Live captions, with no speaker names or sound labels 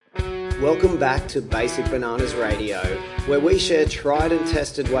Welcome back to Basic Bananas Radio, where we share tried and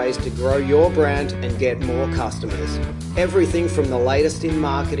tested ways to grow your brand and get more customers. Everything from the latest in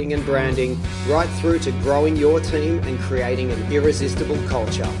marketing and branding, right through to growing your team and creating an irresistible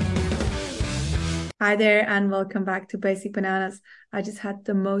culture. Hi there, and welcome back to Basic Bananas. I just had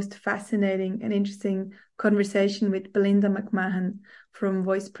the most fascinating and interesting conversation with Belinda McMahon from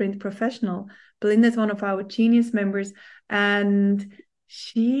Voice Print Professional. Belinda is one of our Genius members, and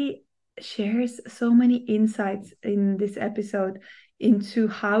she shares so many insights in this episode into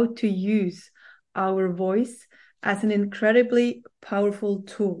how to use our voice as an incredibly powerful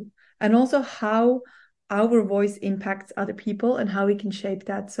tool, and also how our voice impacts other people and how we can shape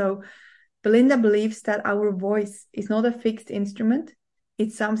that. So Belinda believes that our voice is not a fixed instrument.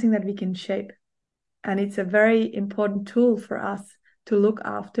 It's something that we can shape. And it's a very important tool for us to look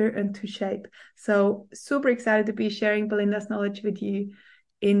after and to shape. So super excited to be sharing Belinda's knowledge with you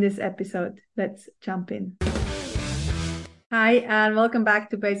in this episode. Let's jump in. Hi, and welcome back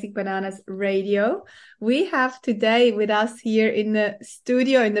to Basic Bananas Radio. We have today with us here in the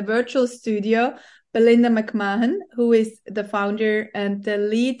studio, in the virtual studio, Belinda McMahon, who is the founder and the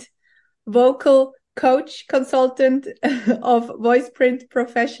lead vocal coach consultant of Voice Print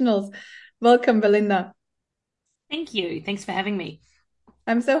Professionals. Welcome, Belinda. Thank you. Thanks for having me.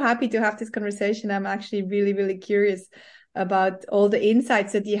 I'm so happy to have this conversation. I'm actually really, really curious about all the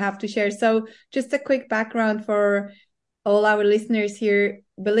insights that you have to share. So just a quick background for all our listeners here.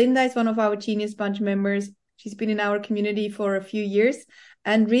 Belinda is one of our Genius Bunch members. She's been in our community for a few years.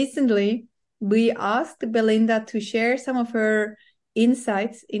 And recently, we asked Belinda to share some of her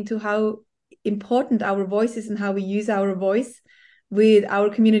insights into how important our voice is and how we use our voice with our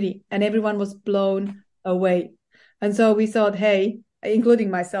community, and everyone was blown away. And so we thought, hey,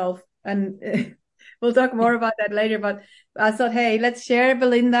 including myself, and we'll talk more about that later, but I thought, hey, let's share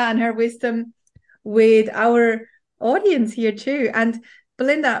Belinda and her wisdom with our audience here too. And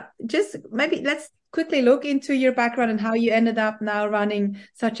Belinda, just maybe let's quickly look into your background and how you ended up now running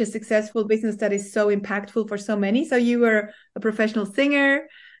such a successful business that is so impactful for so many. So you were a professional singer.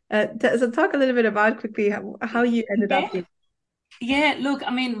 So talk a little bit about quickly how you ended up in. Yeah, look,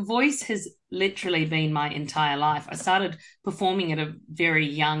 I mean, voice has literally been my entire life. I started performing at a very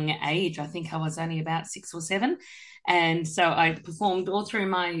young age. I think I was only about 6 or 7. And so I performed all through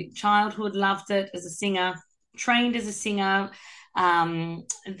my childhood, loved it as a singer, trained as a singer.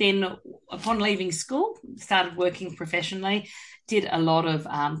 Then upon leaving school, started working professionally, did a lot of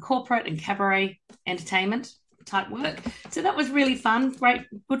corporate and cabaret entertainment type work. So that was really fun, great,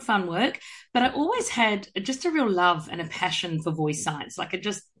 good fun work. But I always had just a real love and a passion for voice science. Like I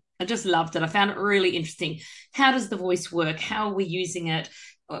just loved it. I found it really interesting. How does the voice work? How are we using it?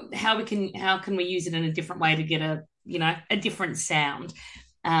 How can we use it in a different way to get a different sound?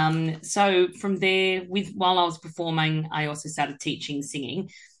 So from there, while I was performing, I also started teaching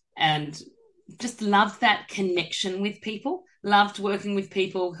singing, and just loved that connection with people, loved working with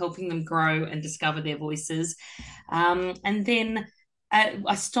people, helping them grow and discover their voices. And then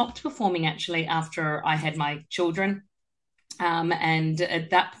I stopped performing actually after I had my children. And at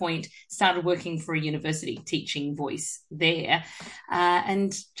that point started working for a university teaching voice there,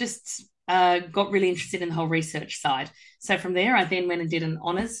 and just got really interested in the whole research side. So from there, I then went and did an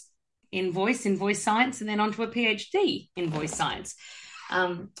honours in voice science, and then onto a PhD in voice science.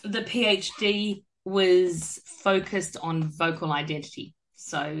 The PhD was focused on vocal identity.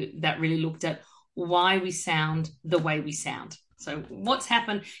 So that really looked at why we sound the way we sound. So what's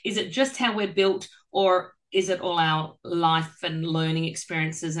happened? Is it just how we're built, or is it all our life and learning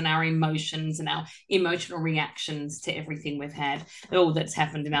experiences and our emotions and our emotional reactions to everything we've had, all that's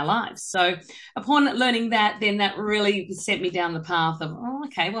happened in our lives? So upon learning that, then that really set me down the path of,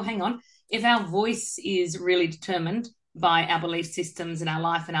 okay, well, hang on. If our voice is really determined by our belief systems and our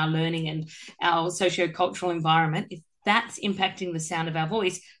life and our learning and our socio-cultural environment, if that's impacting the sound of our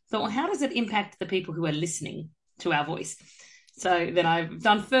voice, I thought, well, how does it impact the people who are listening to our voice? So then I've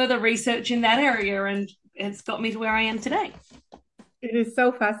done further research in that area, and it's got me to where I am today. It is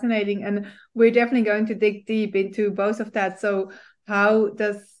so fascinating, and we're definitely going to dig deep into both of that. So how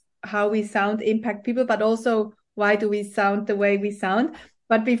does how we sound impact people, but also why do we sound the way we sound?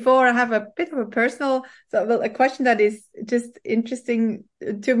 But before, I have a bit of a personal, a question that is just interesting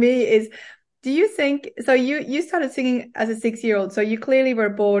to me is, do you think, so you started singing as a 6-year-old, so you clearly were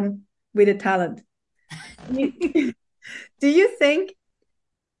born with a talent. Do you think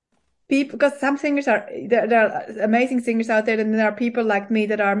people, because some singers there are amazing singers out there, and there are people like me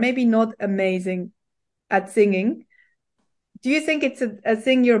that are maybe not amazing at singing. Do you think it's a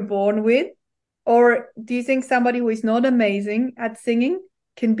thing you're born with? Or do you think somebody who is not amazing at singing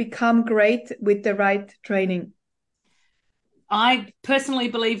can become great with the right training? I personally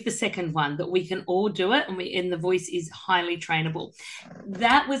believe the second one, that we can all do it, and the voice is highly trainable.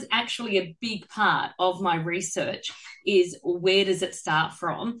 That was actually a big part of my research, is where does it start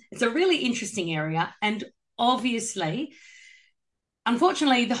from? It's a really interesting area. And obviously,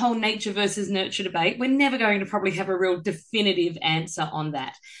 unfortunately, the whole nature versus nurture debate, we're never going to probably have a real definitive answer on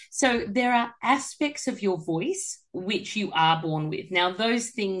that. So there are aspects of your voice which you are born with. Now, those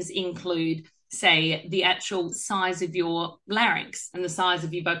things include, say, the actual size of your larynx and the size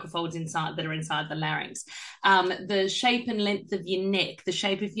of your vocal folds that are inside the larynx, the shape and length of your neck, the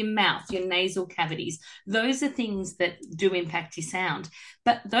shape of your mouth, your nasal cavities. Those are things that do impact your sound.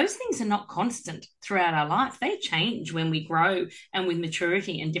 But those things are not constant throughout our life. They change when we grow and with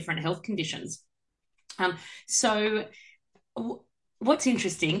maturity and different health conditions. So what's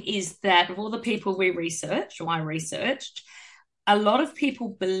interesting is that of all the people I researched, a lot of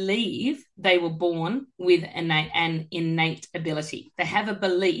people believe they were born with an innate ability. They have a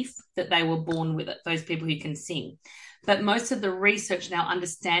belief that they were born with it, those people who can sing. But most of the research now,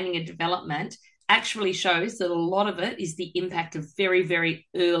 understanding and development, actually shows that a lot of it is the impact of very, very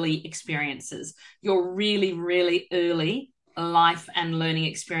early experiences. Your really, really early life and learning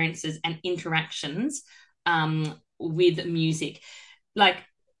experiences and interactions with music. Like,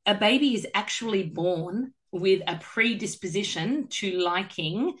 a baby is actually born with a predisposition to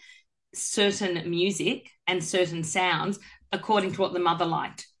liking certain music and certain sounds according to what the mother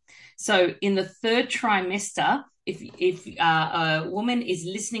liked. So in the third trimester, if a woman is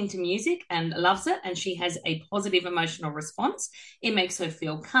listening to music and loves it and she has a positive emotional response, it makes her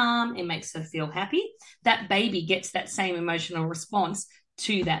feel calm, it makes her feel happy. That baby gets that same emotional response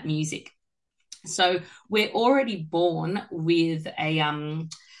to that music. So we're already born with an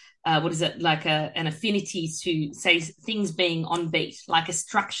affinity to, say, things being on beat, like a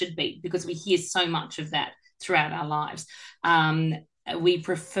structured beat, because we hear so much of that throughout our lives. We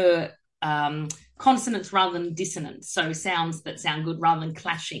prefer consonants rather than dissonance, so sounds that sound good rather than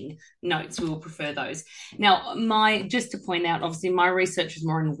clashing notes. We will prefer those. Now, just to point out, obviously my research is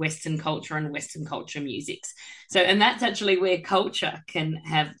more in Western culture and Western culture musics. So, and that's actually where culture can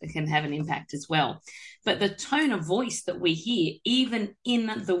have an impact as well. But the tone of voice that we hear, even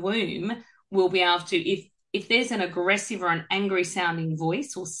in the womb, will be able to, if there's an aggressive or an angry sounding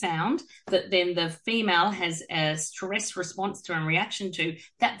voice or sound that then the female has a stress response to and reaction to,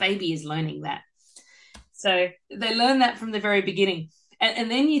 that baby is learning that. So they learn that from the very beginning.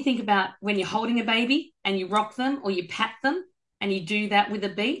 And then you think about when you're holding a baby and you rock them or you pat them and you do that with a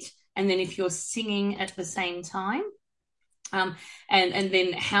beat. And then if you're singing at the same time, and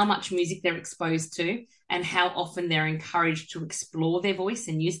then how much music they're exposed to and how often they're encouraged to explore their voice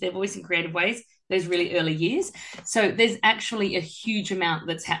and use their voice in creative ways, those really early years. So there's actually a huge amount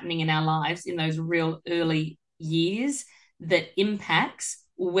that's happening in our lives in those real early years that impacts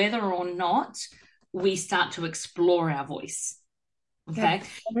whether or not we start to explore our voice. Okay.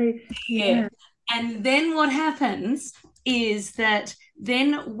 Yeah. And then what happens is that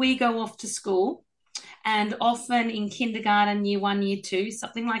then we go off to school, and often in kindergarten, year 1, year 2,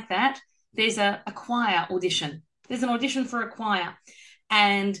 something like that, there's a choir audition. There's an audition for a choir.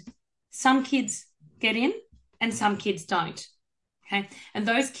 And some kids get in and some kids don't. Okay. And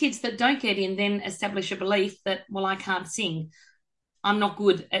those kids that don't get in then establish a belief that, well, I can't sing. I'm not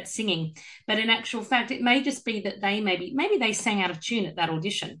good at singing. But in actual fact, it may just be that maybe they sang out of tune at that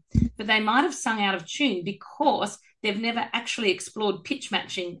audition, but they might have sung out of tune because they've never actually explored pitch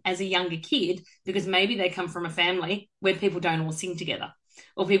matching as a younger kid, because maybe they come from a family where people don't all sing together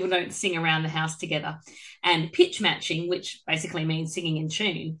or people don't sing around the house together. And pitch matching, which basically means singing in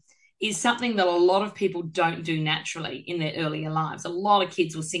tune, is something that a lot of people don't do naturally in their earlier lives. A lot of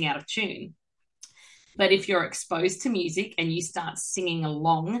kids will sing out of tune. But if you're exposed to music and you start singing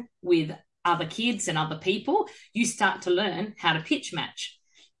along with other kids and other people, you start to learn how to pitch match.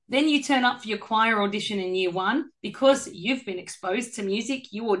 Then you turn up for your choir audition in year 1 because you've been exposed to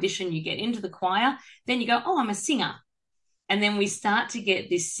music. You audition, you get into the choir. Then you go, oh, I'm a singer. And then we start to get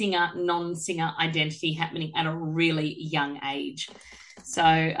this singer, non-singer identity happening at a really young age. So,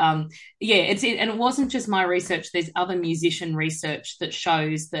 and it wasn't just my research. There's other musician research that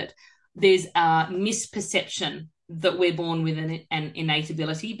shows that there's a misperception that we're born with an innate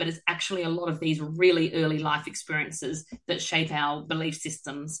ability, but it's actually a lot of these really early life experiences that shape our belief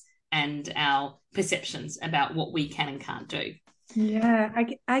systems and our perceptions about what we can and can't do. Yeah,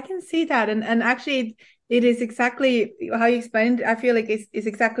 I can see that. And actually, it is exactly how you explained. I feel like it's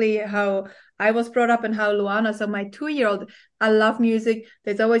exactly how I was brought up and how Luana, so my 2-year-old, I love music.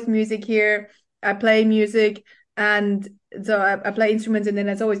 There's always music here. I play music. And so I play instruments, and then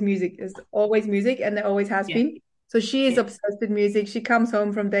there's always music. There's always music, and there always has been. So she is obsessed with music. She comes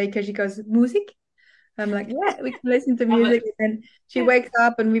home from daycare, she goes, music? I'm like, yeah, we can listen to music. And she wakes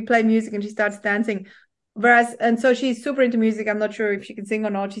up and we play music and she starts dancing. And so she's super into music. I'm not sure if she can sing or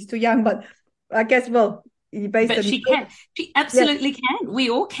not. She's too young, but I guess, well, based on she can. She absolutely can. We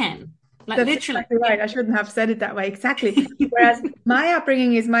all can. Like, that's literally. Exactly right. I shouldn't have said it that way. Exactly. Whereas my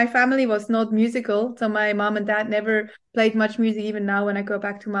upbringing is my family was not musical. So my mom and dad never played much music. Even now, when I go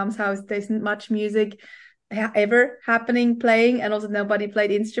back to mom's house, there isn't much music ever happening, playing, and also nobody played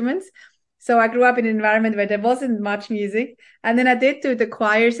instruments. So I grew up in an environment where there wasn't much music. And then I did do the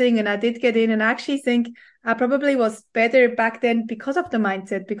choir thing and I did get in, and I actually think I probably was better back then because of the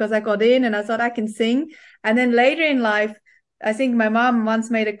mindset, because I got in and I thought I can sing. And then later in life, I think my mom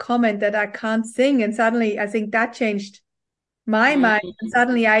once made a comment that I can't sing. And suddenly I think that changed my mind. And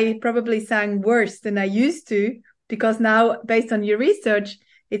suddenly I probably sang worse than I used to, because now, based on your research,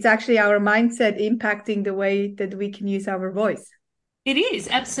 it's actually our mindset impacting the way that we can use our voice. It is,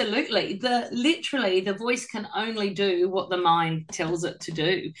 absolutely. Literally, the voice can only do what the mind tells it to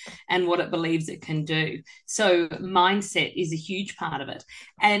do and what it believes it can do. So mindset is a huge part of it.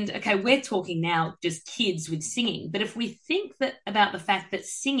 And okay, we're talking now just kids with singing, but if we think about the fact that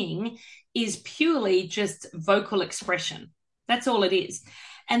singing is purely just vocal expression, that's all it is.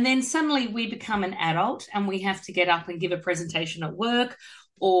 And then suddenly we become an adult and we have to get up and give a presentation at work,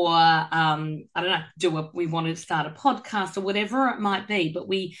 or I don't know, we want to start a podcast or whatever it might be, but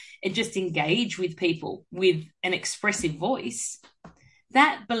we just engage with people with an expressive voice.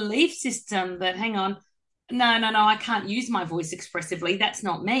 That belief system that, hang on, no, I can't use my voice expressively, that's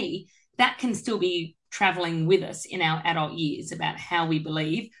not me, that can still be traveling with us in our adult years about how we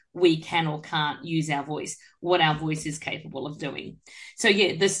believe we can or can't use our voice, what our voice is capable of doing. So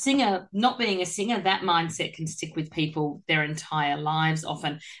yeah, the singer, not being a singer, that mindset can stick with people their entire lives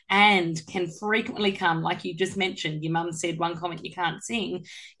often, and can frequently come, like you just mentioned, your mum said one comment, you can't sing,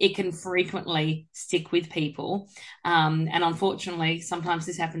 it can frequently stick with people. And unfortunately, sometimes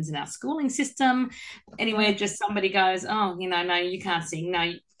this happens in our schooling system, anywhere just somebody goes, oh, no, you can't sing.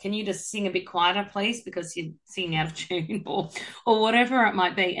 No, can you just sing a bit quieter, please, because you're singing out of tune, or whatever it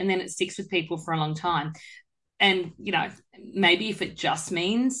might be. And then it sticks with people for a long time. And, maybe if it just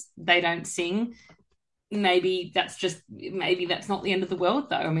means they don't sing, maybe that's not the end of the world,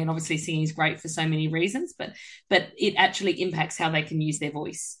 though. I mean, obviously singing is great for so many reasons, but it actually impacts how they can use their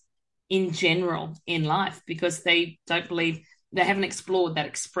voice in general in life, because they don't believe, they haven't explored that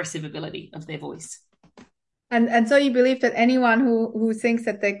expressive ability of their voice. And so you believe that anyone who thinks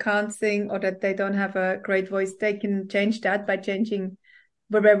that they can't sing or that they don't have a great voice, they can change that by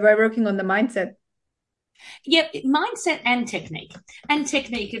working on the mindset. Yep, mindset and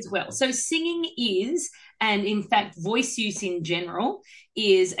technique as well. So singing is, and in fact, voice use in general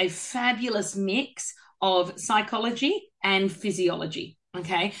is a fabulous mix of psychology and physiology.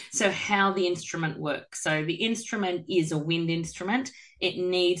 Okay, so how the instrument works. So the instrument is a wind instrument. It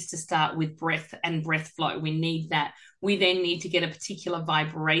needs to start with breath and breath flow. We need that. We then need to get a particular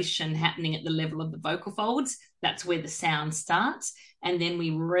vibration happening at the level of the vocal folds. That's where the sound starts. And then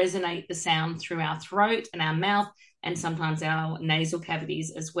we resonate the sound through our throat and our mouth, and sometimes our nasal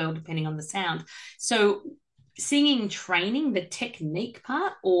cavities as well, depending on the sound. So singing training, the technique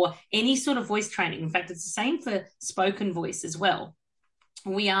part, or any sort of voice training, in fact, it's the same for spoken voice as well.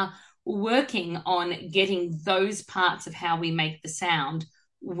 We are working on getting those parts of how we make the sound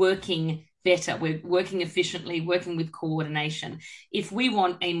working better. We're working efficiently, working with coordination. If we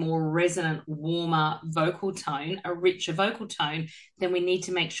want a more resonant, warmer vocal tone, a richer vocal tone, then we need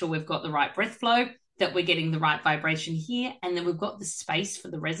to make sure we've got the right breath flow, that we're getting the right vibration here, and then we've got the space for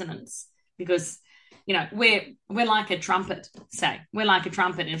the resonance. Because we're like a trumpet, say. We're like a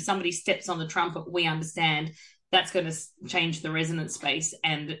trumpet, and if somebody steps on the trumpet, we understand that's going to change the resonance space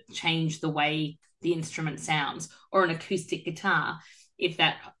and change the way the instrument sounds. Or an acoustic guitar, if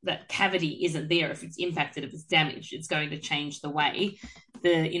that cavity isn't there, if it's impacted, if it's damaged, it's going to change the way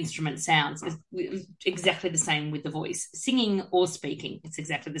the instrument sounds. It's exactly the same with the voice. Singing or speaking, it's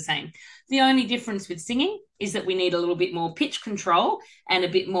exactly the same. The only difference with singing is that we need a little bit more pitch control and a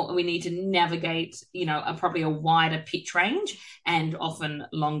bit more, we need to navigate, probably a wider pitch range and often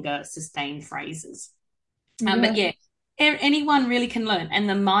longer sustained phrases. But yeah, anyone really can learn. And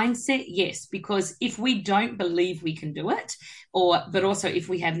the mindset, yes, because if we don't believe we can do it, but also if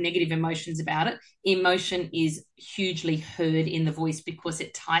we have negative emotions about it, emotion is hugely heard in the voice because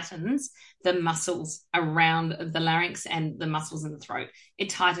it tightens the muscles around the larynx and the muscles in the throat. It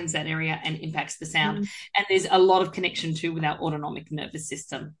tightens that area and impacts the sound. And there's a lot of connection too with our autonomic nervous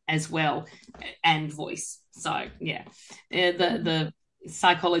system as well, and voice. So yeah, the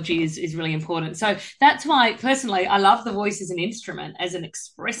psychology is really important. So that's why personally I love the voice as an instrument, as an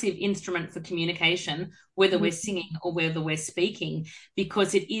expressive instrument for communication, whether we're singing or whether we're speaking,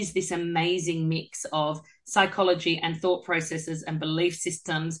 because it is this amazing mix of psychology and thought processes and belief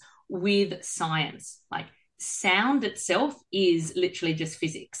systems with science. Like sound itself is literally just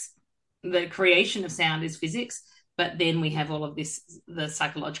physics. The creation of sound is physics, but then we have all of this, the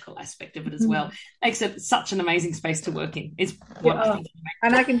psychological aspect of it as well. Makes it such an amazing space to work in. Is what I think.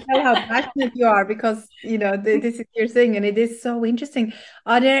 And I can tell how passionate you are because this is your thing, and it is so interesting.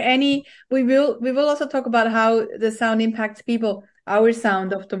 Are there any? We will also talk about how the sound impacts people. Our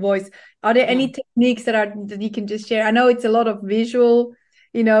sound of the voice. Are there any techniques that you can just share? I know it's a lot of visual,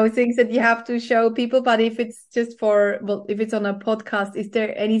 things that you have to show people. But if it's just if it's on a podcast, is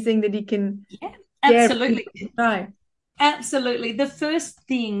there anything that you can? Yeah. Absolutely. Try. Absolutely. The first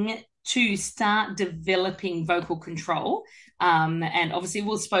thing to start developing vocal control, and obviously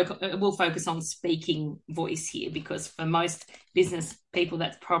we'll focus on speaking voice here, because for most business people,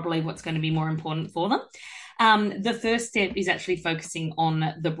 that's probably what's going to be more important for them. The first step is actually focusing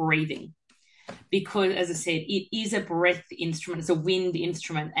on the breathing, because as I said, it is a breath instrument, it's a wind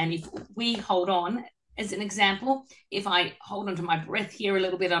instrument. And if we hold on, as an example, if I hold onto my breath here a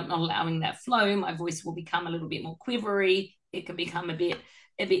little bit, I'm not allowing that flow, my voice will become a little bit more quivery. It can become a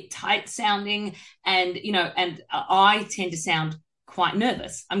bit tight sounding. And, and I tend to sound quite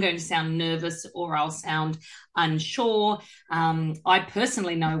nervous. I'm going to sound nervous, or I'll sound unsure. I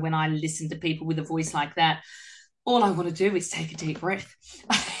personally know when I listen to people with a voice like that, all I want to do is take a deep breath.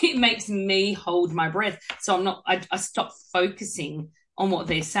 It makes me hold my breath. So I stop focusing on what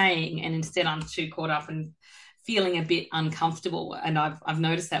they're saying, and instead I'm too caught up and feeling a bit uncomfortable. And I've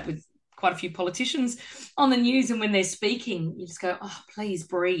noticed that with quite a few politicians on the news, and when they're speaking, you just go, oh, please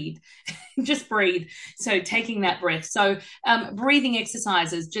breathe. Just breathe. So taking that breath. So breathing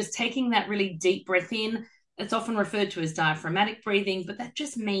exercises, just taking that really deep breath in. It's often referred to as diaphragmatic breathing, but that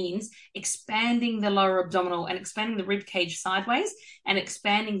just means expanding the lower abdominal and expanding the rib cage sideways and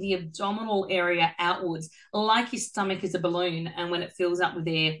expanding the abdominal area outwards, like your stomach is a balloon. And when it fills up with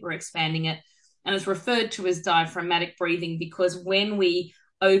air, we're expanding it. And it's referred to as diaphragmatic breathing because when we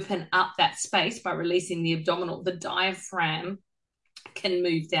open up that space by releasing the abdominal, the diaphragm can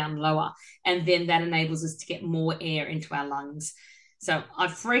move down lower. And then that enables us to get more air into our lungs. So I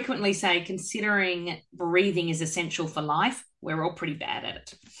frequently say, considering breathing is essential for life, we're all pretty bad at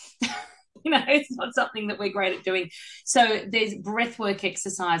it. It's not something that we're great at doing. So there's breathwork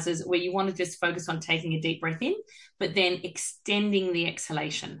exercises where you want to just focus on taking a deep breath in, but then extending the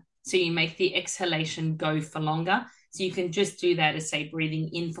exhalation. So you make the exhalation go for longer. So you can just do that as, say, breathing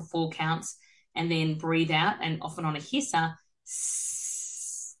in for 4 counts and then breathe out, and often on a hisser,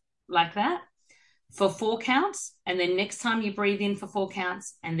 like that, for 4 counts. And then next time you breathe in for 4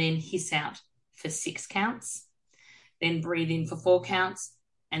 counts and then hiss out for 6 counts. Then breathe in for 4 counts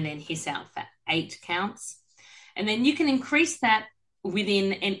and then hiss out for 8 counts. And then you can increase that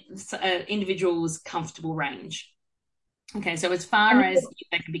within an individual's comfortable range. Okay, so as far as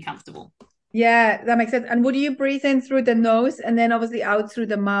they can be comfortable. Yeah, that makes sense. And would you breathe in through the nose and then obviously out through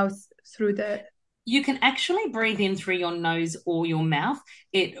the mouth, through the... You can actually breathe in through your nose or your mouth.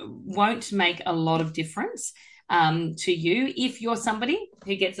 It won't make a lot of difference to you. If you're somebody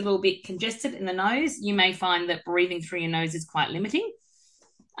who gets a little bit congested in the nose, you may find that breathing through your nose is quite limiting.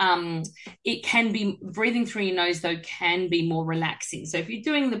 It can be, breathing through your nose, though, can be more relaxing. So if you're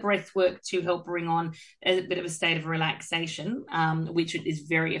doing the breath work to help bring on a bit of a state of relaxation, which it is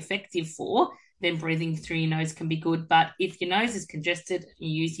very effective for, then breathing through your nose can be good. But if your nose is congested, you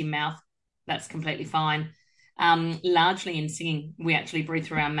use your mouth, that's completely fine. Largely in singing, we actually breathe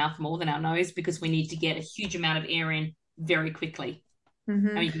through our mouth more than our nose because we need to get a huge amount of air in very quickly.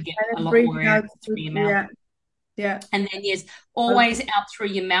 Mm-hmm. And you can get a lot more air through your mouth. Yeah. And then, yes, always out through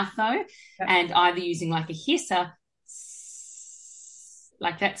your mouth, though, and either using like a hisser,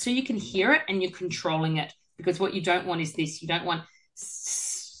 like that, so you can hear it and you're controlling it. Because what you don't want is this. You don't want...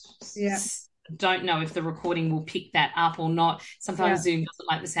 Don't know if the recording will pick that up or not. Sometimes Zoom doesn't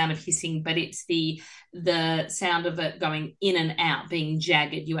like the sound of hissing, but it's the sound of it going in and out, being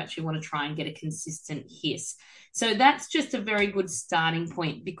jagged. You actually want to try and get a consistent hiss. So that's just a very good starting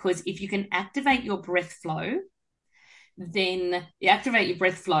point, because if you can activate your breath flow, then you activate your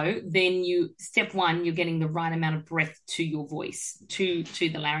breath flow. Then step one, you're getting the right amount of breath to your voice, to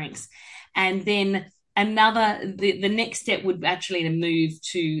the larynx. And then the next step would actually to move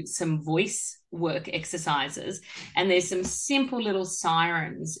to some voice work exercises. And there's some simple little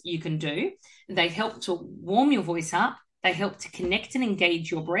sirens you can do. They help to warm your voice up. They help to connect and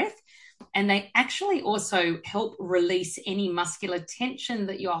engage your breath. And they actually also help release any muscular tension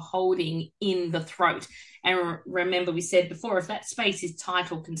that you're holding in the throat. And remember, we said before, if that space is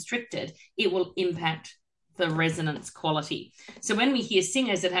tight or constricted, it will impact the resonance quality. So when we hear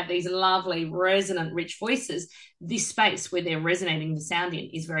singers that have these lovely, resonant, rich voices, this space where they're resonating the sound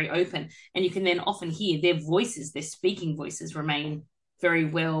in is very open. And you can then often hear their voices, their speaking voices, remain very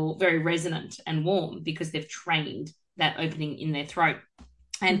resonant and warm because they've trained that opening in their throat.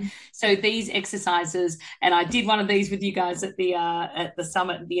 And so these exercises, and I did one of these with you guys at the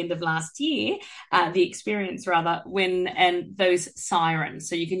summit at the end of last year, the experience rather, and those sirens.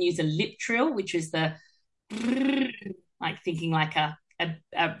 So you can use a lip trill, which is the like thinking like a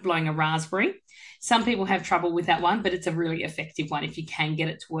blowing a raspberry. Some people have trouble with that one, but it's a really effective one if you can get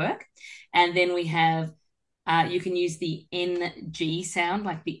it to work. And then we have you can use the NG sound,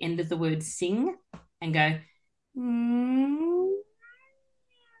 like the end of the word sing, and go.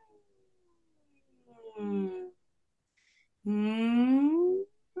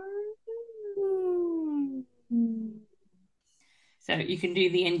 So you can do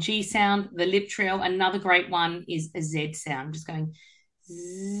the NG sound, the lip trill. Another great one is a Z sound, just going.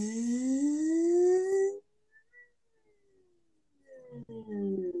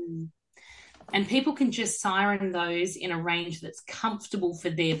 And people can just siren those in a range that's comfortable for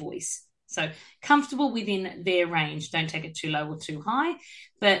their voice. So comfortable within their range. Don't take it too low or too high.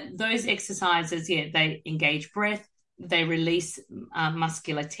 But those exercises, they engage breath. They release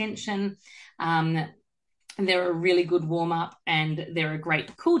muscular tension. They're a really good warm-up, and they're a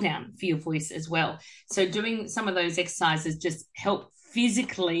great cool-down for your voice as well. So doing some of those exercises just help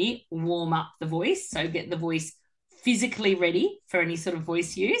physically warm up the voice, so get the voice physically ready for any sort of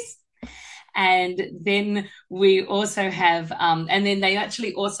voice use. And then we also have, and then they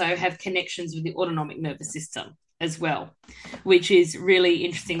actually also have connections with the autonomic nervous system as well, which is really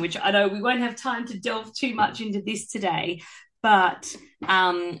interesting, which I know we won't have time to delve too much into this today, but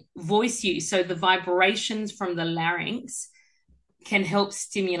voice use, so the vibrations from the larynx can help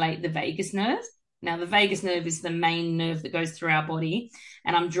stimulate the vagus nerve. Now, the vagus nerve is the main nerve that goes through our body,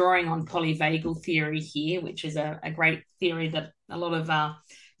 and I'm drawing on polyvagal theory here, which is a great theory that a lot of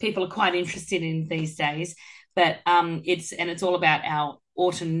people are quite interested in these days. But it's all about our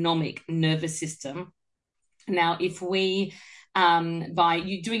autonomic nervous system. Now, if we by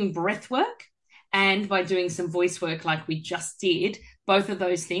you doing breath work and by doing some voice work like we just did, both of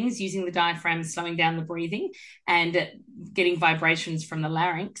those things, using the diaphragm, slowing down the breathing, and getting vibrations from the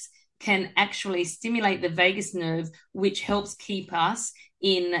larynx, can actually stimulate the vagus nerve, which helps keep us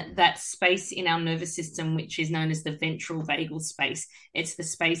in that space in our nervous system, which is known as the ventral vagal space. It's the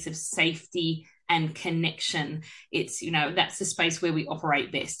space of safety and connection. It's, that's the space where we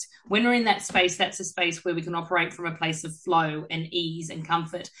operate best. When we're in that space, that's a space where we can operate from a place of flow and ease and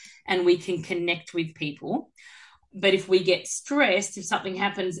comfort, and we can connect with people. But if we get stressed, if something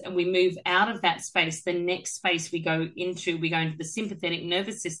happens and we move out of that space, the next space we go into the sympathetic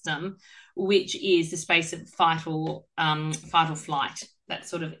nervous system, which is the space of fight or flight, that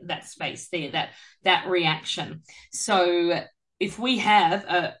space there, that reaction. So if we have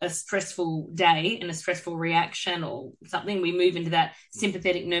a stressful day and a stressful reaction or something, we move into that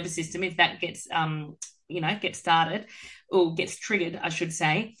sympathetic nervous system. If that gets started or gets triggered, I should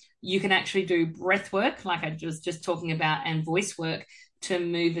say, you can actually do breath work, like I was just talking about, and voice work to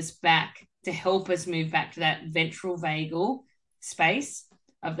move us back, to help us move back to that ventral vagal space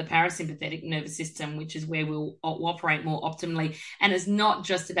of the parasympathetic nervous system, which is where we'll operate more optimally. And it's not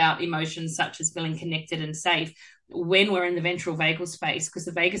just about emotions such as feeling connected and safe. When we're in the ventral vagal space, because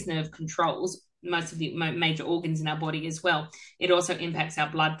the vagus nerve controls most of the major organs in our body as well, it also impacts our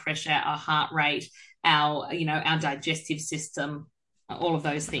blood pressure, our heart rate, our digestive system, all of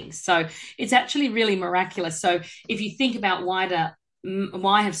those things. So it's actually really miraculous. So if you think about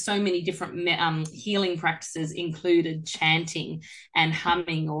why have so many different healing practices included chanting and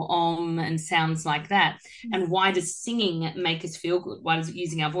humming or om and sounds like that, and why does singing make us feel good? Why does it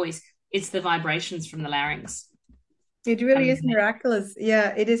using our voice? It's the vibrations from the larynx. It really is miraculous.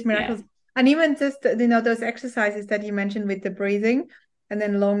 Yeah, it is miraculous. Yeah. And even just, those exercises that you mentioned with the breathing and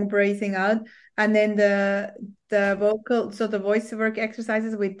then long breathing out, and then the vocal, so the voice work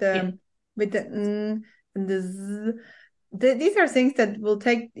exercises with the and the z. These are things that will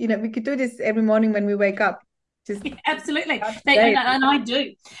take, we could do this every morning when we wake up, Yeah, absolutely. Great. And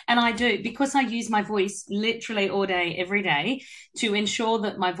I do because I use my voice literally all day, every day to ensure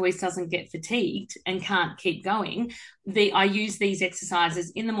that my voice doesn't get fatigued and can't keep going. I use these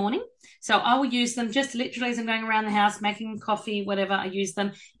exercises in the morning. So I will use them just literally as I'm going around the house, making coffee, whatever. I use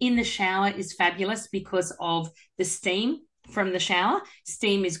them in the shower is fabulous because of the steam from the shower.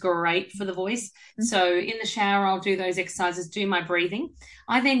 Steam is great for the voice. Mm-hmm. So in the shower, I'll do those exercises, do my breathing.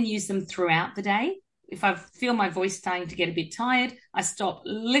 I then use them throughout the day. If I feel my voice starting to get a bit tired, I stop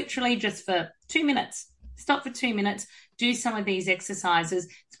literally just for 2 minutes. Stop for 2 minutes, do some of these exercises.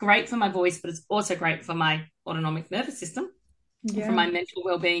 It's great for my voice, but it's also great for my autonomic nervous system, for my mental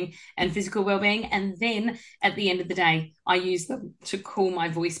well-being and physical well-being. And then at the end of the day, I use them to cool my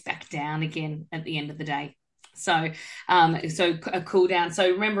voice back down again at the end of the day. So a cool down.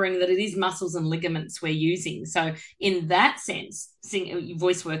 So remembering that it is muscles and ligaments we're using. So in that sense,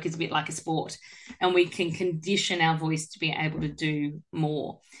 voice work is a bit like a sport, and we can condition our voice to be able to do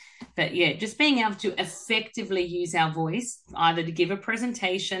more. But yeah, just being able to effectively use our voice, either to give a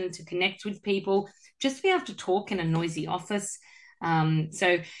presentation, to connect with people, just to be able to talk in a noisy office.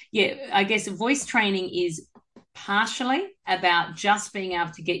 So yeah, I guess voice training is partially about just being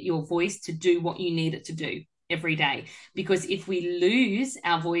able to get your voice to do what you need it to do every day. Because if we lose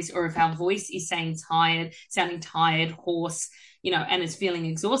our voice, or if our voice is sounding tired, hoarse, and is feeling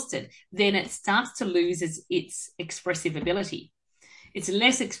exhausted, then it starts to lose its expressive ability. It's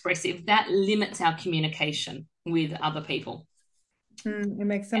less expressive. That limits our communication with other people. It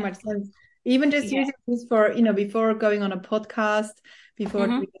makes so much sense. Even just using this for, before going on a podcast, before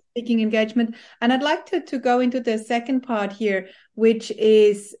doing a speaking engagement. And I'd like to go into the second part here, which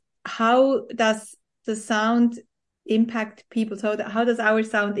is how does the sound impact people? So how does our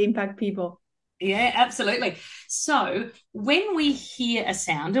sound impact people? Yeah, absolutely. So when we hear a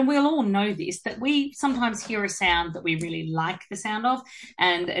sound, and we'll all know this, that we sometimes hear a sound that we really like the sound of,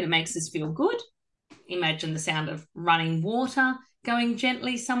 and it makes us feel good. Imagine the sound of running water going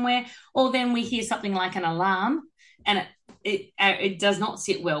gently somewhere, or then we hear something like an alarm, and it does not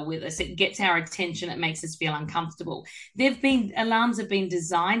sit well with us. It gets our attention. It makes us feel uncomfortable. Alarms have been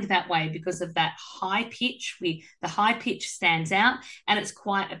designed that way because of that high pitch. The high pitch stands out, and it's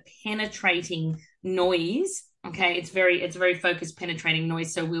quite a penetrating noise. Okay, it's very focused, penetrating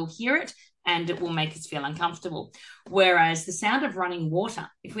noise. So we'll hear it, and it will make us feel uncomfortable. Whereas the sound of running water,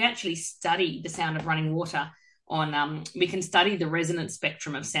 if we actually study the sound of running water, we can study the resonance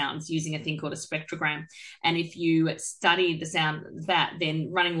spectrum of sounds using a thing called a spectrogram. And if you study the sound of that, then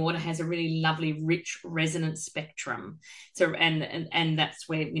running water has a really lovely, rich resonance spectrum. So, and that's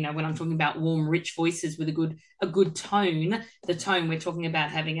where, when I'm talking about warm, rich voices with a good tone, the tone we're talking about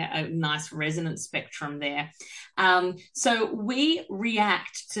having a nice resonance spectrum there. So we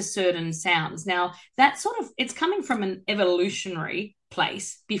react to certain sounds. Now, it's coming from an evolutionary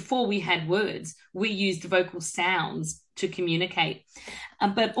place. Before we had words, we used vocal sounds to communicate.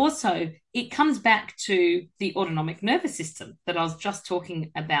 But also, it comes back to the autonomic nervous system that I was just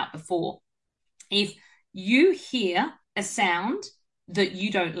talking about before. If you hear a sound that you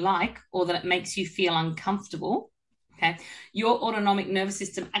don't like, or that it makes you feel uncomfortable, okay, your autonomic nervous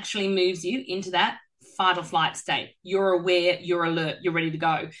system actually moves you into that fight or flight state. You're aware, you're alert, you're ready to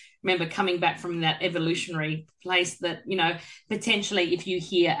go. Remember, coming back from that evolutionary place that, potentially if you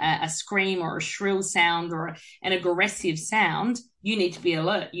hear a scream or a shrill sound or an aggressive sound, you need to be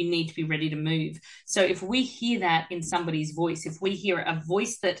alert. You need to be ready to move. So if we hear that in somebody's voice, if we hear a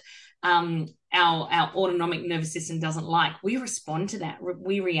voice that our autonomic nervous system doesn't like, we respond to that,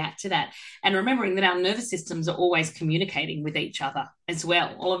 we react to that. And remembering that our nervous systems are always communicating with each other as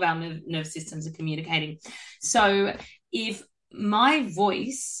well. All of our nervous systems are communicating. So if my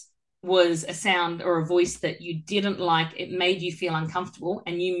voice was a sound or a voice that you didn't like, it made you feel uncomfortable,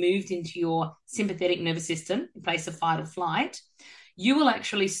 and you moved into your sympathetic nervous system in place of fight or flight, you will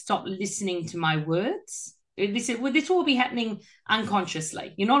actually stop listening to my words. This will be happening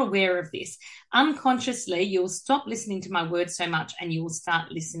unconsciously. You're not aware of this. Unconsciously, you'll stop listening to my words so much, and you will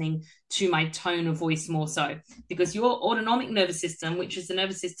start listening to my tone of voice more so, because your autonomic nervous system, which is the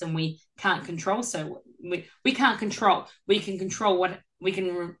nervous system we can't control, so we can't control. We can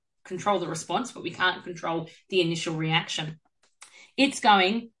control the response, but we can't control the initial reaction. It's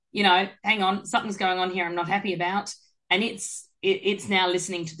going, hang on, something's going on here I'm not happy about, and it's now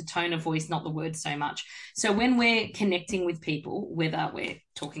listening to the tone of voice, not the words so much. So when we're connecting with people, whether we're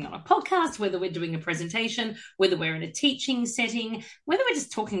talking on a podcast, whether we're doing a presentation, whether we're in a teaching setting, whether we're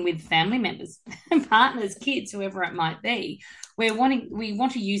just talking with family members, partners, kids, whoever it might be, we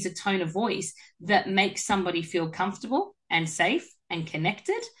want to use a tone of voice that makes somebody feel comfortable and safe and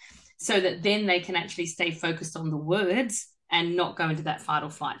connected. so that then they can actually stay focused on the words and not go into that fight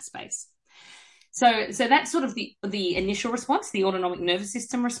or flight space. So that's sort of the initial response, the autonomic nervous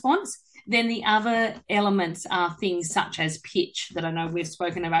system response. Then the other elements are things such as pitch that I know we've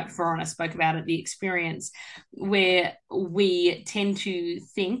spoken about before, and I spoke about it, the experience, where we tend to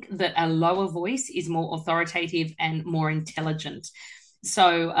think that a lower voice is more authoritative and more intelligent.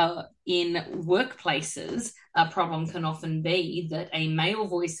 So in workplaces, a problem can often be that a male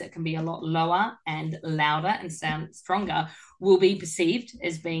voice that can be a lot lower and louder and sound stronger will be perceived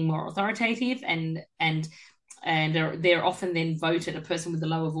as being more authoritative, and they're often then voted, a person with a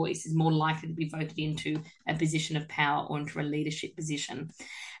lower voice is more likely to be voted into a position of power or into a leadership position.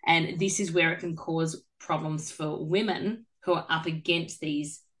 And this is where it can cause problems for women who are up against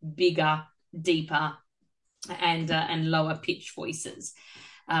these bigger, deeper, and lower pitch voices.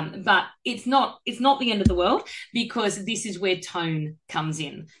 But it's not the end of the world, because this is where tone comes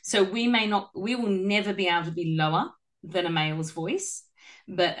in. So we will never be able to be lower than a male's voice,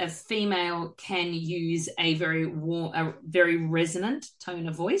 but a female can use a very warm, a very resonant tone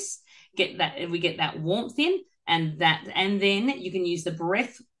of voice. We get that warmth in, and then you can use the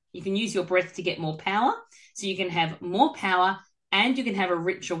breath. You can use your breath to get more power, so you can have more power, and you can have a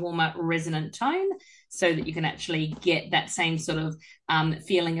richer, warmer, resonant tone, so that you can actually get that same sort of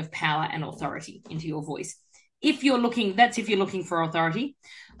feeling of power and authority into your voice. If you're looking for authority.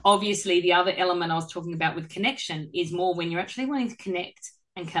 Obviously, the other element I was talking about with connection is more when you're actually wanting to connect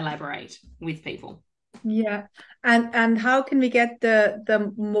and collaborate with people. Yeah. And how can we get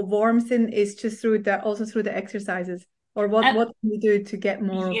the warmth in? Is just through the exercises, or what can we do to get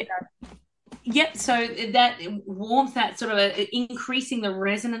more of that? Yep. So that warmth, that sort of increasing the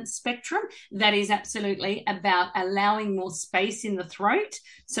resonance spectrum, that is absolutely about allowing more space in the throat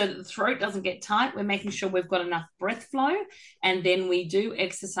so that the throat doesn't get tight. We're making sure we've got enough breath flow. And then we do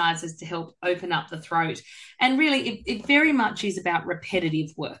exercises to help open up the throat. And really, it very much is about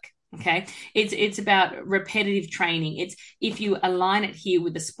repetitive work. Okay. It's about repetitive training. It's, if you align it here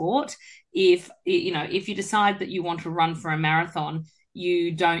with the sport, if you decide that you want to run for a marathon,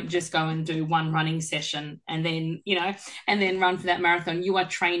 you don't just go and do one running session and then run for that marathon. You are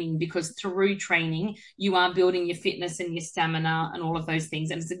training, because through training, you are building your fitness and your stamina and all of those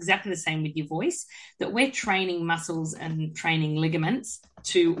things. And it's exactly the same with your voice, that we're training muscles and training ligaments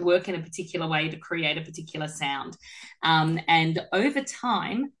to work in a particular way to create a particular sound. And over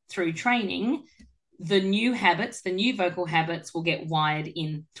time, through training, the new vocal habits will get wired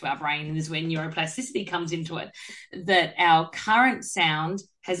into our brain. And this is where neuroplasticity comes into it, that our current sound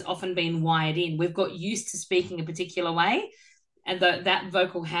has often been wired in. We've got used to speaking a particular way, and that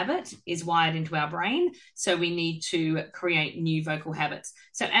vocal habit is wired into our brain. So we need to create new vocal habits.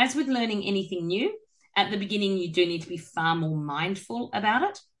 So as with learning anything new, at the beginning, you do need to be far more mindful about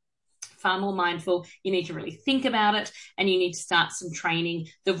it. You need to really think about it, and you need to start some training.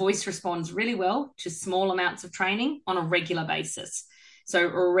 The voice responds really well to small amounts of training on a regular basis. So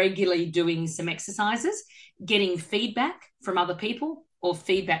regularly doing some exercises, getting feedback from other people or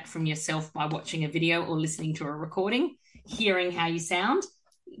feedback from yourself by watching a video or listening to a recording, hearing how you sound,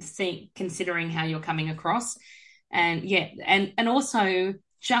 considering how you're coming across. And also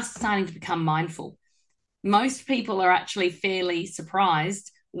just starting to become mindful. Most people are actually fairly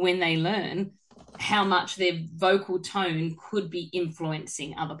surprised when they learn how much their vocal tone could be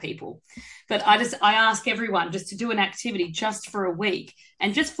influencing other people. But I ask everyone just to do an activity just for a week,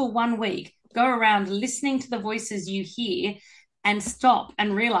 and just for 1 week, go around listening to the voices you hear and stop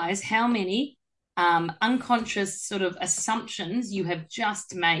and realize how many unconscious sort of assumptions you have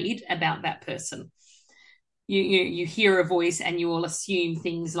just made about that person. You hear a voice and you will assume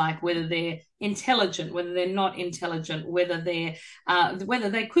things like whether they're intelligent, whether they're not intelligent, whether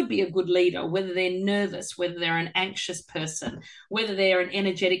they could be a good leader, whether they're nervous, whether they're an anxious person, whether they're an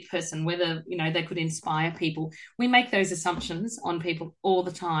energetic person, whether they could inspire people. We make those assumptions on people all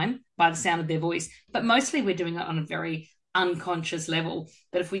the time by the sound of their voice, but mostly we're doing it on a very unconscious level.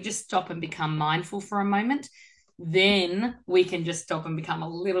 But if we just stop and become mindful for a moment, then we can just stop and become a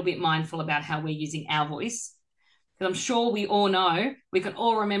little bit mindful about how we're using our voice. Because I'm sure we all know, we can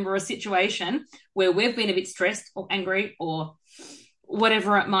all remember a situation where we've been a bit stressed or angry or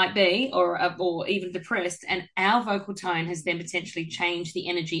whatever it might be, or even depressed, and our vocal tone has then potentially changed the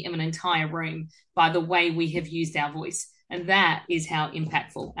energy of an entire room by the way we have used our voice. And that is how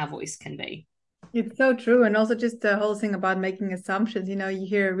impactful our voice can be. It's so true. And also just the whole thing about making assumptions, you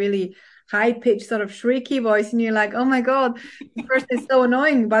hear a really high-pitched sort of shrieky voice and you're like, oh my God, this person is so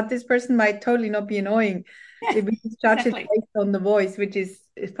annoying, but this person might totally not be annoying. If we just judge it based on the voice, which is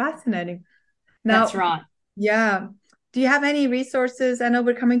fascinating. Now, that's right. Yeah. do you have any resources? I know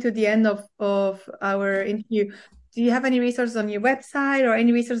we're coming to the end of our interview. Do you have any resources on your website or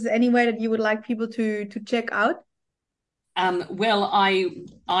any resources anywhere that you would like people to check out? Well, I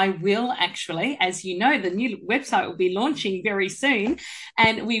will actually, as you know, the new website will be launching very soon,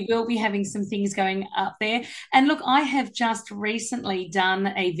 and we will be having some things going up there. And look, I have just recently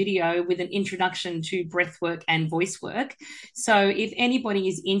done a video with an introduction to breathwork and voice work. So if anybody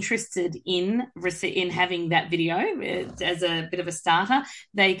is interested in having that video as a bit of a starter,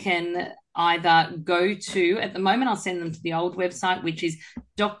 they can either go to, at the moment, I'll send them to the old website, which is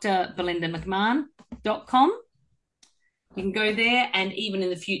drbelindamcmahon.com. You can go there, and even in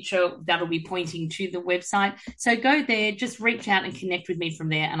the future, that'll be pointing to the website. So go there, just reach out and connect with me from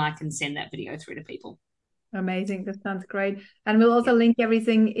there, and I can send that video through to people. Amazing. That sounds great. And we'll also link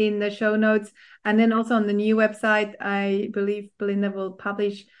everything in the show notes. And then also on the new website, I believe Belinda will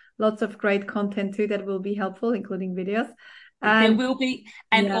publish lots of great content too that will be helpful, including videos. There will be.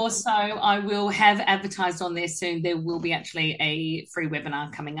 And also I will have advertised on there soon. There will be actually a free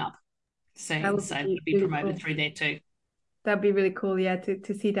webinar coming up soon. So it'll be promoted through there too. That'd be really cool,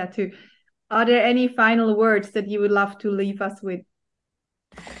 to see that too. Are there any final words that you would love to leave us with?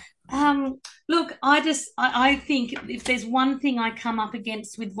 Look, I think if there's one thing I come up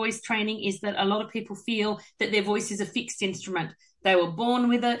against with voice training is that a lot of people feel that their voice is a fixed instrument. They were born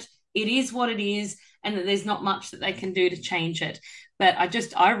with it. It is what it is, and that there's not much that they can do to change it. But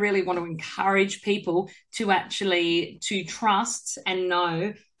I really want to encourage people to trust and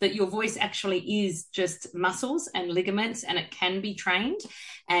know that your voice actually is just muscles and ligaments, and it can be trained.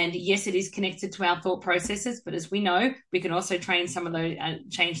 And yes, it is connected to our thought processes, but as we know, we can also change some of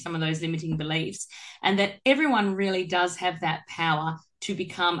those limiting beliefs, and that everyone really does have that power to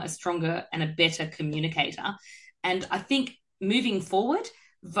become a stronger and a better communicator. And I think moving forward,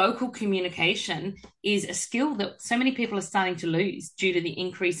 vocal communication is a skill that so many people are starting to lose due to the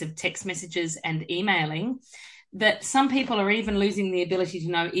increase of text messages and emailing, that some people are even losing the ability to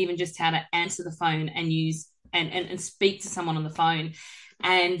know even just how to answer the phone and use and speak to someone on the phone.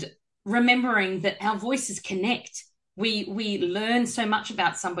 And remembering that our voices connect. We learn so much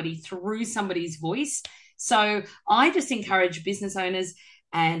about somebody through somebody's voice. So I just encourage business owners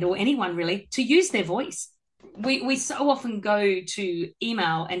or anyone really to use their voice. We so often go to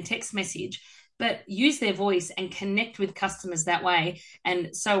email and text message, but use their voice and connect with customers that way.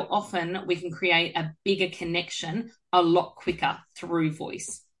 And so often we can create a bigger connection a lot quicker through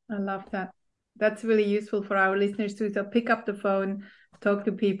voice. I love that. That's really useful for our listeners too. So pick up the phone, talk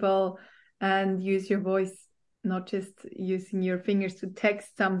to people, and use your voice, not just using your fingers to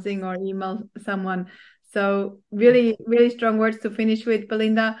text something or email someone. So really, really strong words to finish with,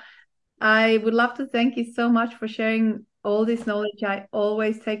 Belinda. I would love to thank you so much for sharing all this knowledge. I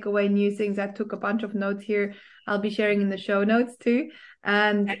always take away new things. I took a bunch of notes here. I'll be sharing in the show notes too.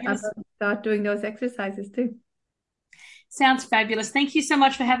 And I'm going to start doing those exercises too. Sounds fabulous. Thank you so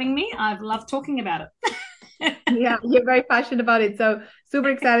much for having me. I've loved talking about it. Yeah, you're very passionate about it. So super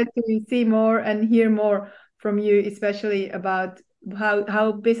excited to see more and hear more from you, especially about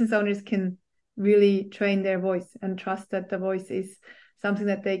how business owners can really train their voice and trust that the voice is something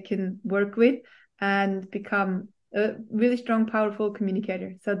that they can work with and become a really strong, powerful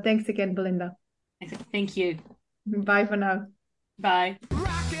communicator. So thanks again, Belinda. Thank you. Bye for now. Bye.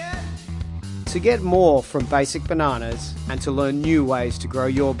 To get more from Basic Bananas and to learn new ways to grow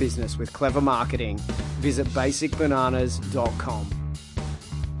your business with clever marketing, visit basicbananas.com.